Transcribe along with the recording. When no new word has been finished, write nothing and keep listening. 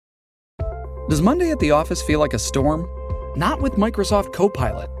Does Monday at the office feel like a storm? Not with Microsoft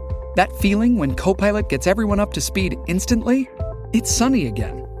Copilot. That feeling when Copilot gets everyone up to speed instantly? It's sunny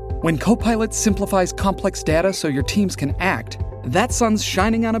again. When Copilot simplifies complex data so your teams can act, that sun's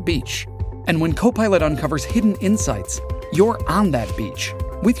shining on a beach. And when Copilot uncovers hidden insights, you're on that beach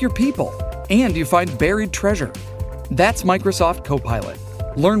with your people, and you find buried treasure. That's Microsoft Copilot.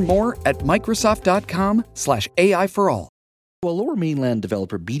 Learn more at Microsoft.com/AI for all. Well, Lower Mainland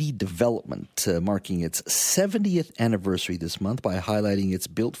developer BD Development marking its 70th anniversary this month by highlighting its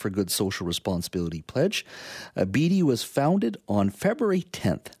Built for Good social responsibility pledge. BD was founded on February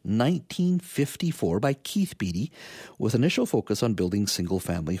 10th, 1954 by Keith Beattie with initial focus on building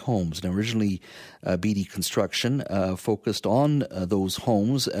single-family homes. Now, originally, BD Construction focused on those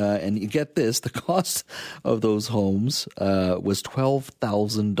homes, and you get this, the cost of those homes was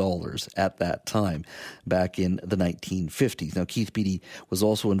 $12,000 at that time, back in the 1950s. Now, Keith Beattie was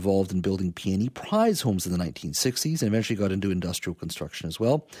also involved in building P&E prize homes in the 1960s and eventually got into industrial construction as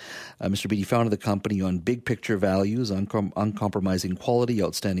well. Mr. Beattie founded the company on big picture values, uncompromising quality,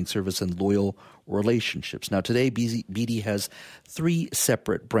 outstanding service, and loyal relationships. Now, today, BD has three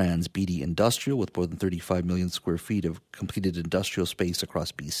separate brands. BD Industrial, with more than 35 million square feet of completed industrial space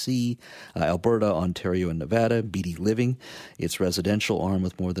across BC, Alberta, Ontario, and Nevada. BD Living, its residential arm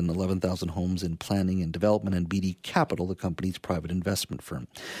with more than 11,000 homes in planning and development, and BD Capital, the company's private investment firm.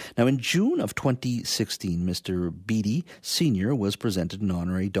 Now, in June of 2016, Mr. Beattie Sr. was presented an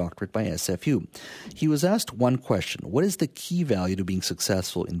honorary doctorate by SFU. He was asked one question: what is the key value to being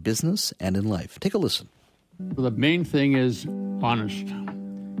successful in business and in life? Take a listen. The main thing is honest.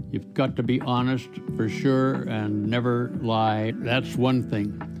 You've got to be honest for sure and never lie. That's one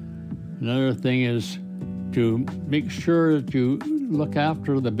thing. Another thing is to make sure that you look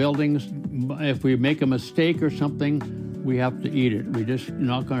after the buildings. If we make a mistake or something, we have to eat it. We're just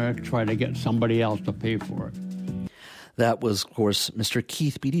not going to try to get somebody else to pay for it. That was, of course, Mr.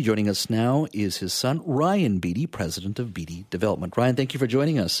 Keith Beattie. Joining us now is his son, Ryan Beattie, president of BD Development. Ryan, thank you for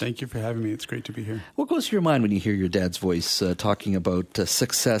joining us. Thank you for having me. It's great to be here. What goes through your mind when you hear your dad's voice talking about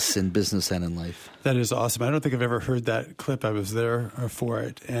success in business and in life? That is awesome. I don't think I've ever heard that clip. I was there for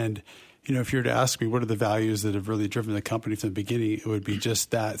it. And, you know, if you were to ask me what are the values that have really driven the company from the beginning, it would be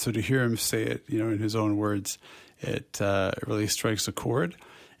just that. So to hear him say it, you know, in his own words, it really strikes a chord.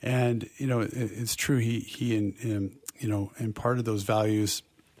 And, you know, it's true. He imparted those values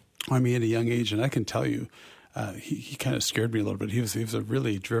on me at a young age. And I can tell you, he kind of scared me a little bit. He was a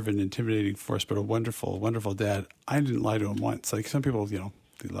really driven, intimidating force, but a wonderful, wonderful dad. I didn't lie to him once. Like some people, you know,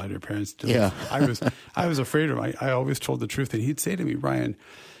 they lie to their parents. Yeah. I was afraid of him. I always told the truth. And he'd say to me, Ryan,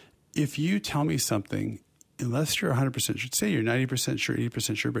 if you tell me something, unless you're 100% sure, say you're 90% sure,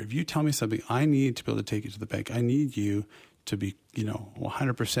 80% sure, but if you tell me something, I need to be able to take it to the bank. I need you to be, you know,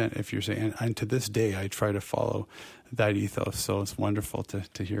 100% if you're saying, and to this day, I try to follow that ethos. So it's wonderful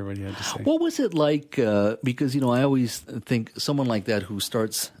to hear what he had to say. What was it like? Because, you know, I always think someone like that who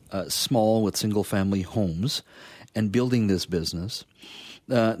starts small with single family homes and building this business,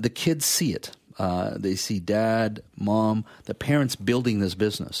 the kids see it. They see dad, mom, the parents building this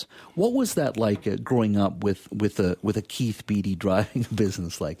business. What was that like growing up with a Keith Beattie driving a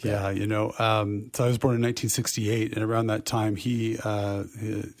business like that? Yeah, you know, so I was born in 1968, and around that time he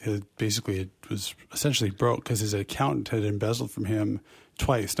was essentially broke because his accountant had embezzled from him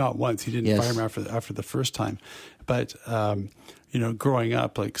twice, not once. He didn't fire him after the first time, but. You know, growing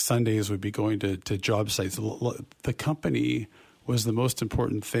up, like Sundays would be going to job sites. The company was the most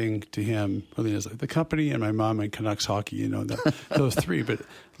important thing to him. Really, is the company and my mom and Canucks hockey. You know, those three. But a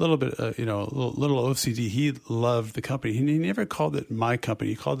little bit, little OCD. He loved the company. He never called it my company.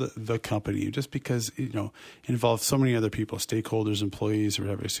 He called it the company, just because it involved so many other people, stakeholders, employees, or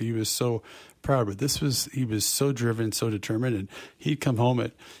whatever. So he was so proud. But he was so driven, so determined, and he'd come home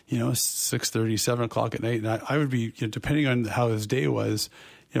at 6:30, 7 o'clock at night, and I would be, depending on how his day was.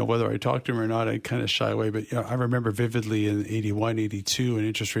 Whether I talked to him or not, I'd kind of shy away. But I remember vividly in 81, 82, and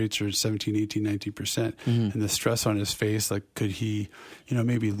interest rates are 17, 18, 19%. And the stress on his face, like, could he,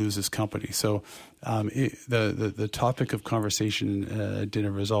 maybe lose his company? So the topic of conversation at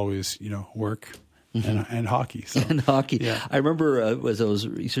dinner was always, work. And hockey. So. And hockey. Yeah. I remember as I was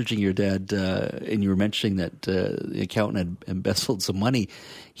researching your dad, and you were mentioning that the accountant had embezzled some money.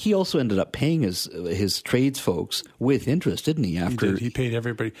 He also ended up paying his trades folks with interest, didn't he? He did. He paid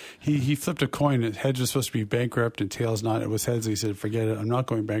everybody. He flipped a coin. Heads was supposed to be bankrupt and tails not. It was heads. He said, forget it. I'm not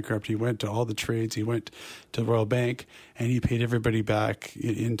going bankrupt. He went to all the trades. He went to Royal Bank, and he paid everybody back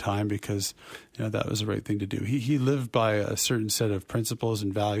in time because that was the right thing to do. He lived by a certain set of principles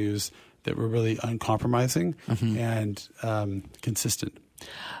and values that were really uncompromising and consistent.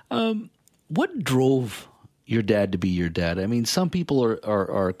 What drove your dad to be your dad? I mean, some people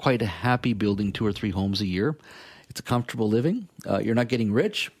are quite happy building 2 or 3 homes a year. It's a comfortable living. You're not getting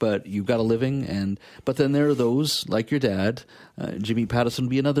rich, but you've got a living. But then there are those, like your dad, Jimmy Pattison would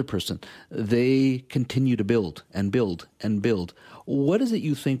be another person. They continue to build and build and build. What is it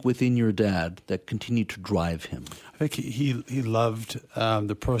you think within your dad that continued to drive him? I think he loved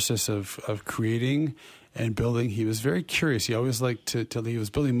the process of creating and building. He was very curious. He always liked to he was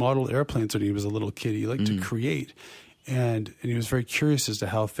building model airplanes when he was a little kid. He liked to create, and he was very curious as to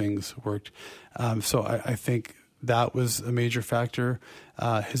how things worked. So I think that was a major factor.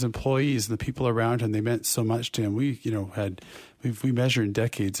 His employees and the people around him, they meant so much to him. We measure in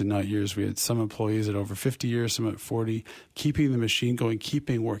decades and not years. We had some employees at over 50 years, some at 40, keeping the machine going,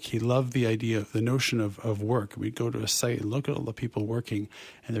 keeping work. He loved the idea, the notion of work. We'd go to a site and look at all the people working,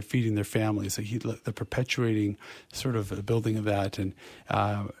 and they're feeding their families. So the perpetuating sort of building of that, and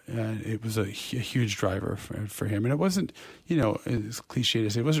it was a huge driver for him. And it wasn't, it's cliche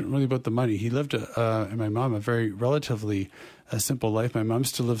to say, it wasn't really about the money. He lived, and my mom, a very relatively a simple life. My mom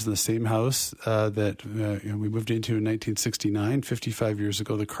still lives in the same house that we moved into in 1969, 55 years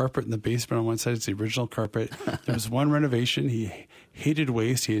ago. The carpet in the basement on one side is the original carpet. There was one renovation. He hated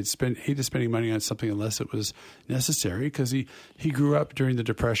waste. He hated spending money on something unless it was necessary, because he grew up during the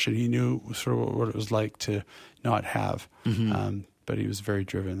Depression. He knew sort of what it was like to not have. But he was very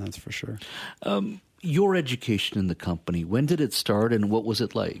driven, that's for sure. Your education in the company, when did it start and what was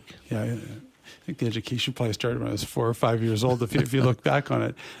it like? Yeah, I think the education probably started when I was 4 or 5 years old, if you look back on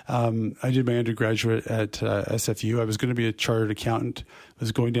it. I did my undergraduate at SFU. I was going to be a chartered accountant. I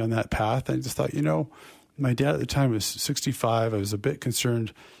was going down that path. I just thought, my dad at the time was 65. I was a bit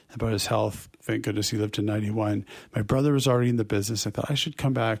concerned about his health. Thank goodness he lived to 91. My brother was already in the business. I thought I should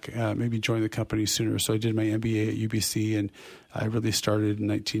come back, maybe join the company sooner. So I did my MBA at UBC, and I really started in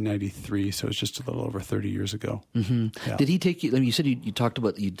 1993. So it's just a little over 30 years ago. Yeah. Did he take you? I mean, you said you talked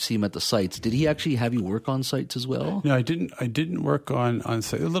about you'd see him at the sites. Did he actually have you work on sites as well? No, I didn't work on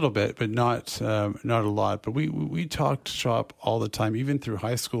site, a little bit, but not a lot. But we talked shop all the time, even through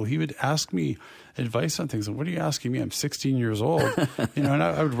high school. He would ask me advice on things. What are you asking me? I'm 16 years old, and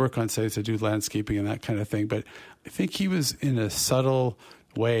I would work on sites. I do landscaping and that kind of thing. But I think he was in a subtle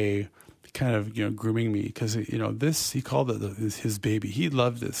way kind of, grooming me, because, this, he called it his baby. He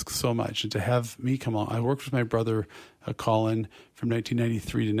loved this so much. And to have me come on, I worked with my brother, Colin, from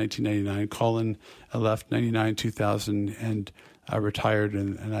 1993 to 1999. Colin left 99, 2000, and I retired,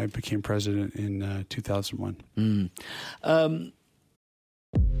 and I became president in 2001.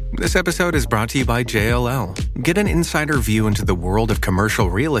 This episode is brought to you by JLL. Get an insider view into the world of commercial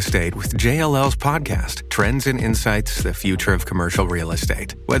real estate with JLL's podcast, Trends and Insights, the Future of Commercial Real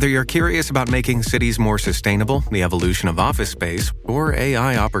Estate. Whether you're curious about making cities more sustainable, the evolution of office space, or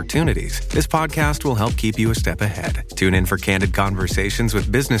AI opportunities, this podcast will help keep you a step ahead. Tune in for candid conversations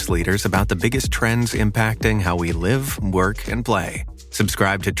with business leaders about the biggest trends impacting how we live, work, and play.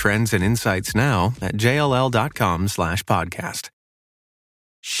 Subscribe to Trends and Insights now at jll.com/podcast.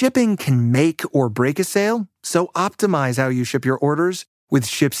 Shipping can make or break a sale, so optimize how you ship your orders with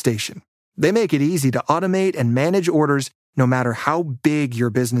ShipStation. They make it easy to automate and manage orders no matter how big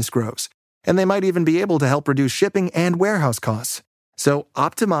your business grows. And they might even be able to help reduce shipping and warehouse costs. So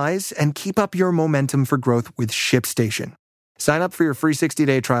optimize and keep up your momentum for growth with ShipStation. Sign up for your free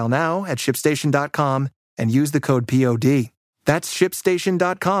 60-day trial now at ShipStation.com and use the code POD. That's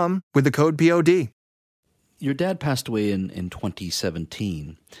ShipStation.com with the code POD. Your dad passed away in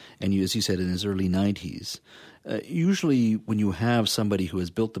 2017, and as you said, in his early 90s. Usually when you have somebody who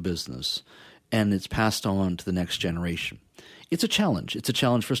has built the business and it's passed on to the next generation, it's a challenge. It's a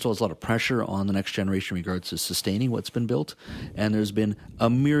challenge. First of all, there's a lot of pressure on the next generation in regards to sustaining what's been built, and there's been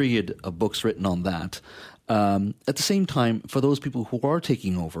a myriad of books written on that. At the same time, for those people who are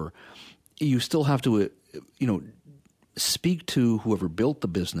taking over, you still have to, speak to whoever built the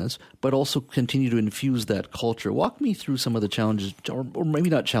business, but also continue to infuse that culture. Walk me through some of the challenges, or maybe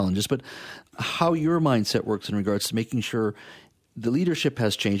not challenges, but how your mindset works in regards to making sure the leadership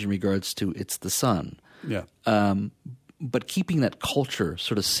has changed in regards to it's the son. Yeah. But keeping that culture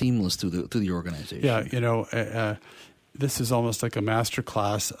sort of seamless through the organization. Yeah, this is almost like a master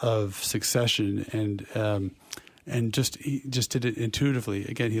class of succession, and he just did it intuitively.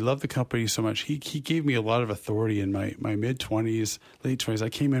 Again, he loved the company so much. He gave me a lot of authority in my mid-20s, late 20s. I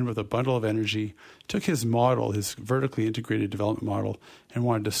came in with a bundle of energy, took his model, his vertically integrated development model, and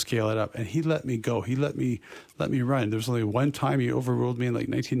wanted to scale it up. And he let me go. He let me run. There was only one time he overruled me in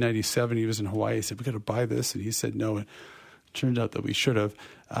 1997. He was in Hawaii. He said, "We got to buy this," and he said no. It turned out that we should have.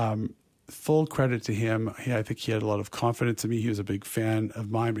 full credit to him. I think he had a lot of confidence in me. He was a big fan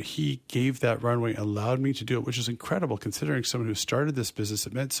of mine, but he gave that runway, allowed me to do it, which is incredible considering someone who started this business.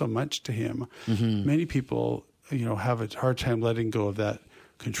 It meant so much to him. Many people, have a hard time letting go of that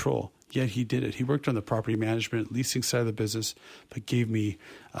control. Yet he did it. He worked on the property management, leasing side of the business, but gave me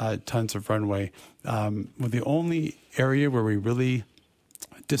tons of runway. The only area where we really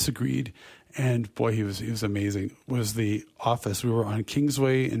disagreed, and boy, he was amazing, was the office. We were on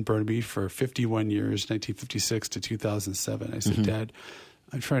Kingsway in Burnaby for 51 years, 1956 to 2007. I said, Dad,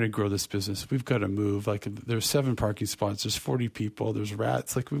 I'm trying to grow this business. We've got to move. Like, there's 7 parking spots. There's 40 people. There's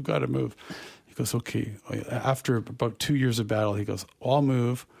rats. Like, we've got to move. He goes, okay. After about 2 years of battle, he goes, I'll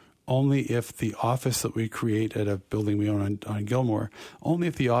move only if the office that we create at a building we own on Gilmore, only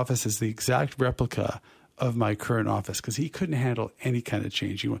if the office is the exact replica of my current office, because he couldn't handle any kind of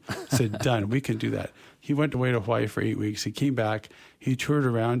change. He said, done, we can do that. He went away to Hawaii for 8 weeks. He came back. He toured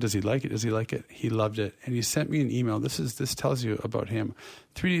around. Does he like it? Does he like it? He loved it. And he sent me an email. This tells you about him.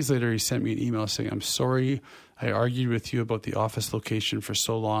 3 days later, he sent me an email saying, I'm sorry I argued with you about the office location for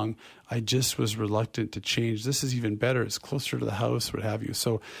so long. I just was reluctant to change. This is even better. It's closer to the house, what have you.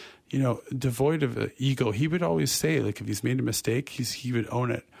 So, devoid of ego, he would always say, like, if he's made a mistake, he would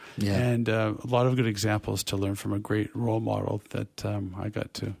own it. Yeah. And a lot of good examples to learn from a great role model that I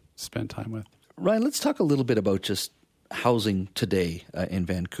got to spend time with. Ryan, let's talk a little bit about just housing today in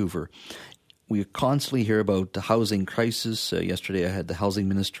Vancouver. We constantly hear about the housing crisis. Yesterday I had the housing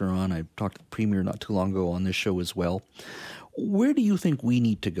minister on. I talked to the premier not too long ago on this show as well. Where do you think we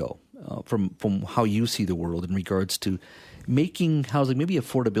need to go from how you see the world in regards to making housing, maybe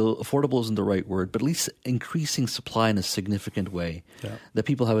affordable isn't the right word, but at least increasing supply in a significant way, that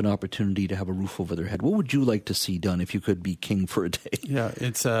people have an opportunity to have a roof over their head? What would you like to see done if you could be king for a day? Yeah,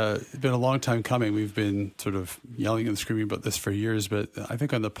 it's been a long time coming. We've been sort of yelling and screaming about this for years, but I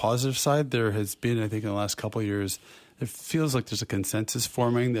think on the positive side, there has been, I think in the last couple of years, it feels like there's a consensus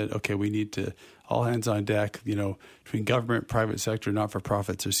forming that, okay, we need to all hands on deck, between government, private sector,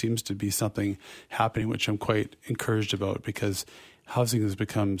 not-for-profits. There seems to be something happening, which I'm quite encouraged about, because housing has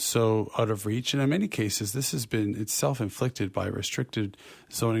become so out of reach. And in many cases, it's self-inflicted by restricted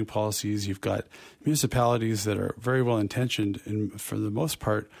zoning policies. You've got municipalities that are very well-intentioned for the most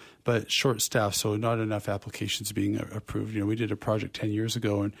part, but short-staffed, so not enough applications being approved. We did a project 10 years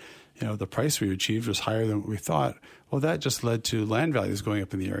ago, and the price we achieved was higher than what we thought. Well, that just led to land values going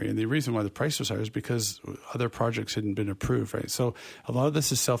up in the area. And the reason why the price was higher is because other projects hadn't been approved, right? So a lot of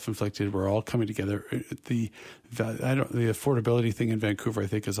this is self-inflicted. We're all coming together. The affordability thing in Vancouver, I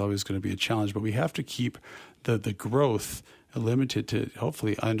think, is always going to be a challenge, but we have to keep the growth limited to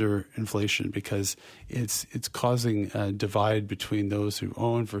hopefully under inflation, because it's causing a divide between those who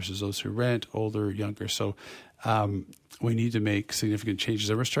own versus those who rent, older, younger. So we need to make significant changes,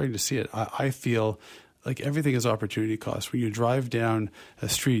 and we're starting to see it. I feel like everything is opportunity cost. When you drive down a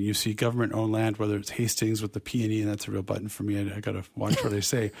street and you see government-owned land, whether it's Hastings with the P&E, and that's a real button for me. I got to watch what I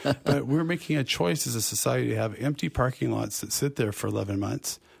say. But we're making a choice as a society to have empty parking lots that sit there for 11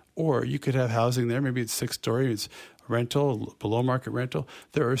 months. Or you could have housing there. Maybe it's 6-story. It's rental, below market rental.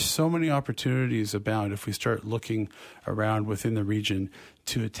 There are so many opportunities abound if we start looking around within the region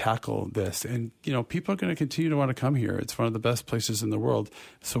to tackle this. And, people are going to continue to want to come here. It's one of the best places in the world.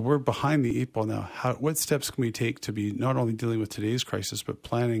 So we're behind the 8 ball now. What steps can we take to be not only dealing with today's crisis, but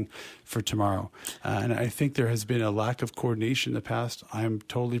planning for tomorrow? And I think there has been a lack of coordination in the past. I'm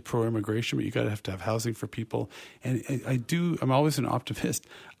totally pro-immigration, but you got to have housing for people. And I'm always an optimist.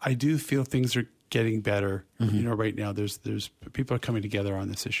 I do feel things are getting better. Right now there's people are coming together on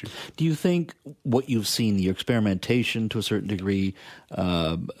this issue. Do you think what you've seen, the experimentation to a certain degree,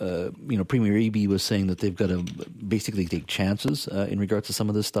 Premier Eby was saying that they've got to basically take chances in regards to some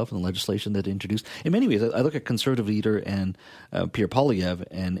of this stuff and the legislation that they introduced? In many ways, I look at Conservative leader and Pierre Poilievre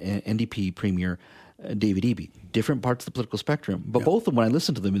and NDP Premier David Eby, different parts of the political spectrum. But both of them, when I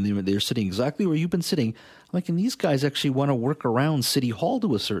listen to them, and they're sitting exactly where you've been sitting, I'm like, and these guys actually want to work around City Hall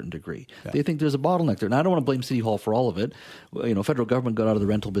to a certain degree. Yeah. They think there's a bottleneck there. Now, I don't want to blame City Hall for all of it. Federal government got out of the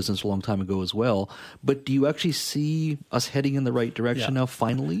rental business a long time ago as well. But do you actually see us heading in the right direction now,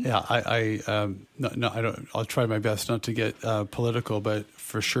 finally? Yeah, I don't. I'll try my best not to get political, but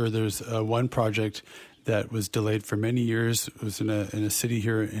for sure there's one project that was delayed for many years. It was in a city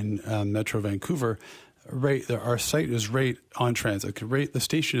here in Metro Vancouver. Our site is right on transit. The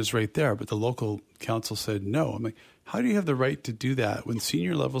station is right there, but the local council said no. I'm like, how do you have the right to do that when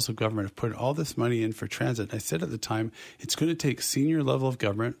senior levels of government have put all this money in for transit? And I said at the time, it's going to take senior level of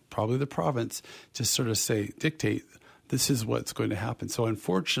government, probably the province, to sort of dictate this is what's going to happen. So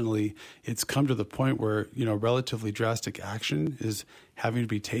unfortunately, it's come to the point where, relatively drastic action is having to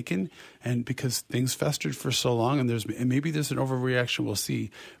be taken. And because things festered for so long, and maybe there's an overreaction, we'll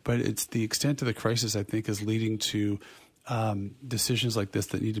see, but it's the extent of the crisis, I think, is leading to decisions like this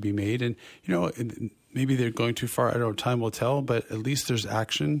that need to be made. And, maybe they're going too far. I don't know, time will tell, but at least there's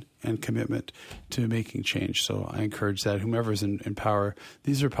action and commitment to making change. So I encourage that whomever's in power,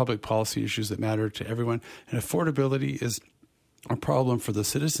 these are public policy issues that matter to everyone. And affordability is a problem for the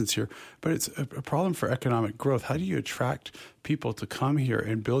citizens here, but it's a problem for economic growth. How do you attract people to come here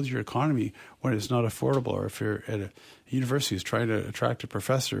and build your economy when it's not affordable? Or if you're at a university is trying to attract a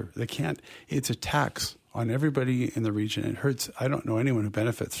professor, they can't. It's a tax on everybody in the region. It hurts. I don't know anyone who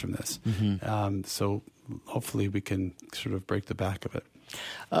benefits from this. So hopefully we can sort of break the back of it.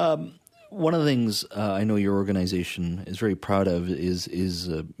 One of the things I know your organization is very proud of is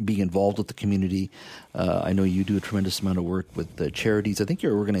being involved with the community. I know you do a tremendous amount of work with the charities. I think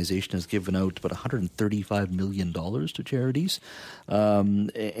your organization has given out about $135 million to charities.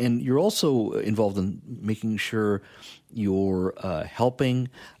 And you're also involved in making sure you're helping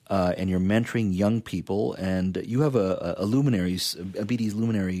and you're mentoring young people, and you have a BD's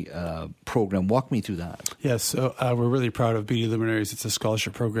Luminary program. Walk me through that. Yes, so we're really proud of BD Luminaries. It's a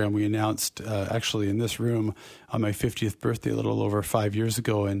scholarship program we announced actually in this room on my 50th birthday a little over 5 years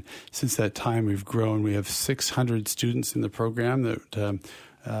ago, and since that time we've grown. We have 600 students in the program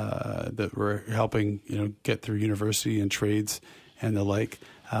that we're helping get through university and trades and the like.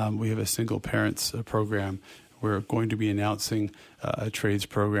 We have a single parents program. We're going to be announcing a trades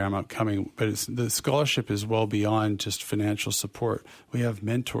program upcoming, but the scholarship is well beyond just financial support. We have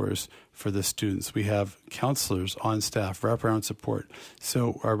mentors for the students. We have counselors on staff, wraparound support.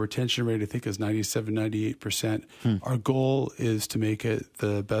 So our retention rate, I think, is 97, 98%. Our goal is to make it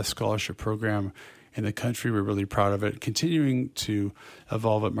the best scholarship program in the country. We're really proud of it. Continuing to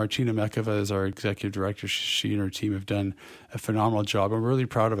evolve it. Martina Mekova is our executive director. She and her team have done a phenomenal job. I'm really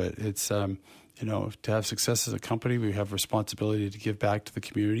proud of it. It's to have success as a company, we have responsibility to give back to the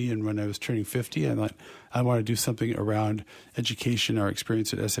community. And when I was turning 50, I thought I want to do something around education. Our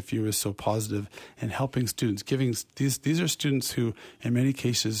experience at SFU is so positive, and helping students. These are students who, in many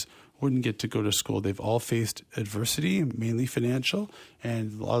cases, wouldn't get to go to school. They've all faced adversity, mainly financial,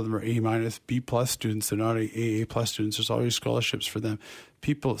 and a lot of them are A-, B+ students. They're not AA+ students. There's always scholarships for them.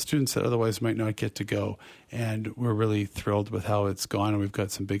 Students that otherwise might not get to go. And we're really thrilled with how it's gone, and we've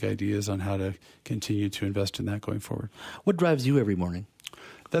got some big ideas on how to continue to invest in that going forward. What drives you every morning?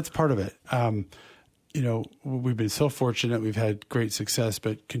 That's part of it. We've been so fortunate. We've had great success,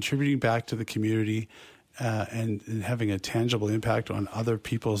 but contributing back to the community and having a tangible impact on other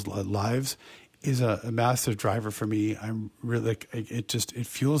people's lives is a massive driver for me. I'm really, it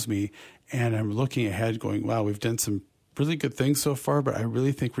fuels me, and I'm looking ahead going, wow, we've done some really good things so far, but I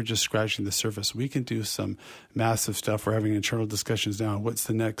really think we're just scratching the surface. We can do some massive stuff. We're having internal discussions now on what's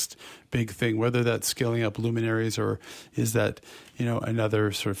the next big thing, whether that's scaling up luminaries or is that,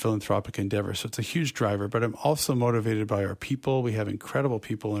 another sort of philanthropic endeavor. So it's a huge driver, but I'm also motivated by our people. We have incredible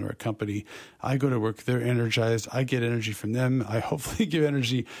people in our company. I go to work, they're energized. I get energy from them. I hopefully give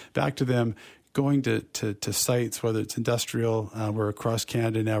energy back to them. Going to sites, whether it's industrial, we're across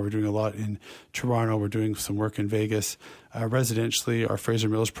Canada now. We're doing a lot in Toronto. We're doing some work in Vegas. Residentially, our Fraser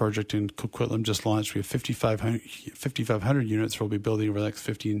Mills project in Coquitlam just launched. We have 5,500 units we'll be building over the next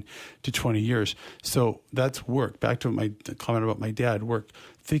 15 to 20 years. So that's work. Back to my comment about my dad, work.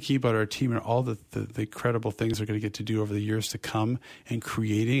 Thinking about our team and all the incredible things we're going to get to do over the years to come, and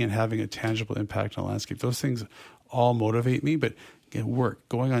creating and having a tangible impact on the landscape. Those things all motivate me, but work,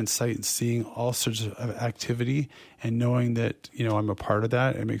 going on site and seeing all sorts of activity and knowing that, I'm a part of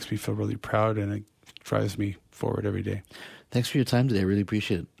that, it makes me feel really proud, and it drives me forward every day. Thanks for your time today. I really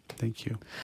appreciate it. Thank you.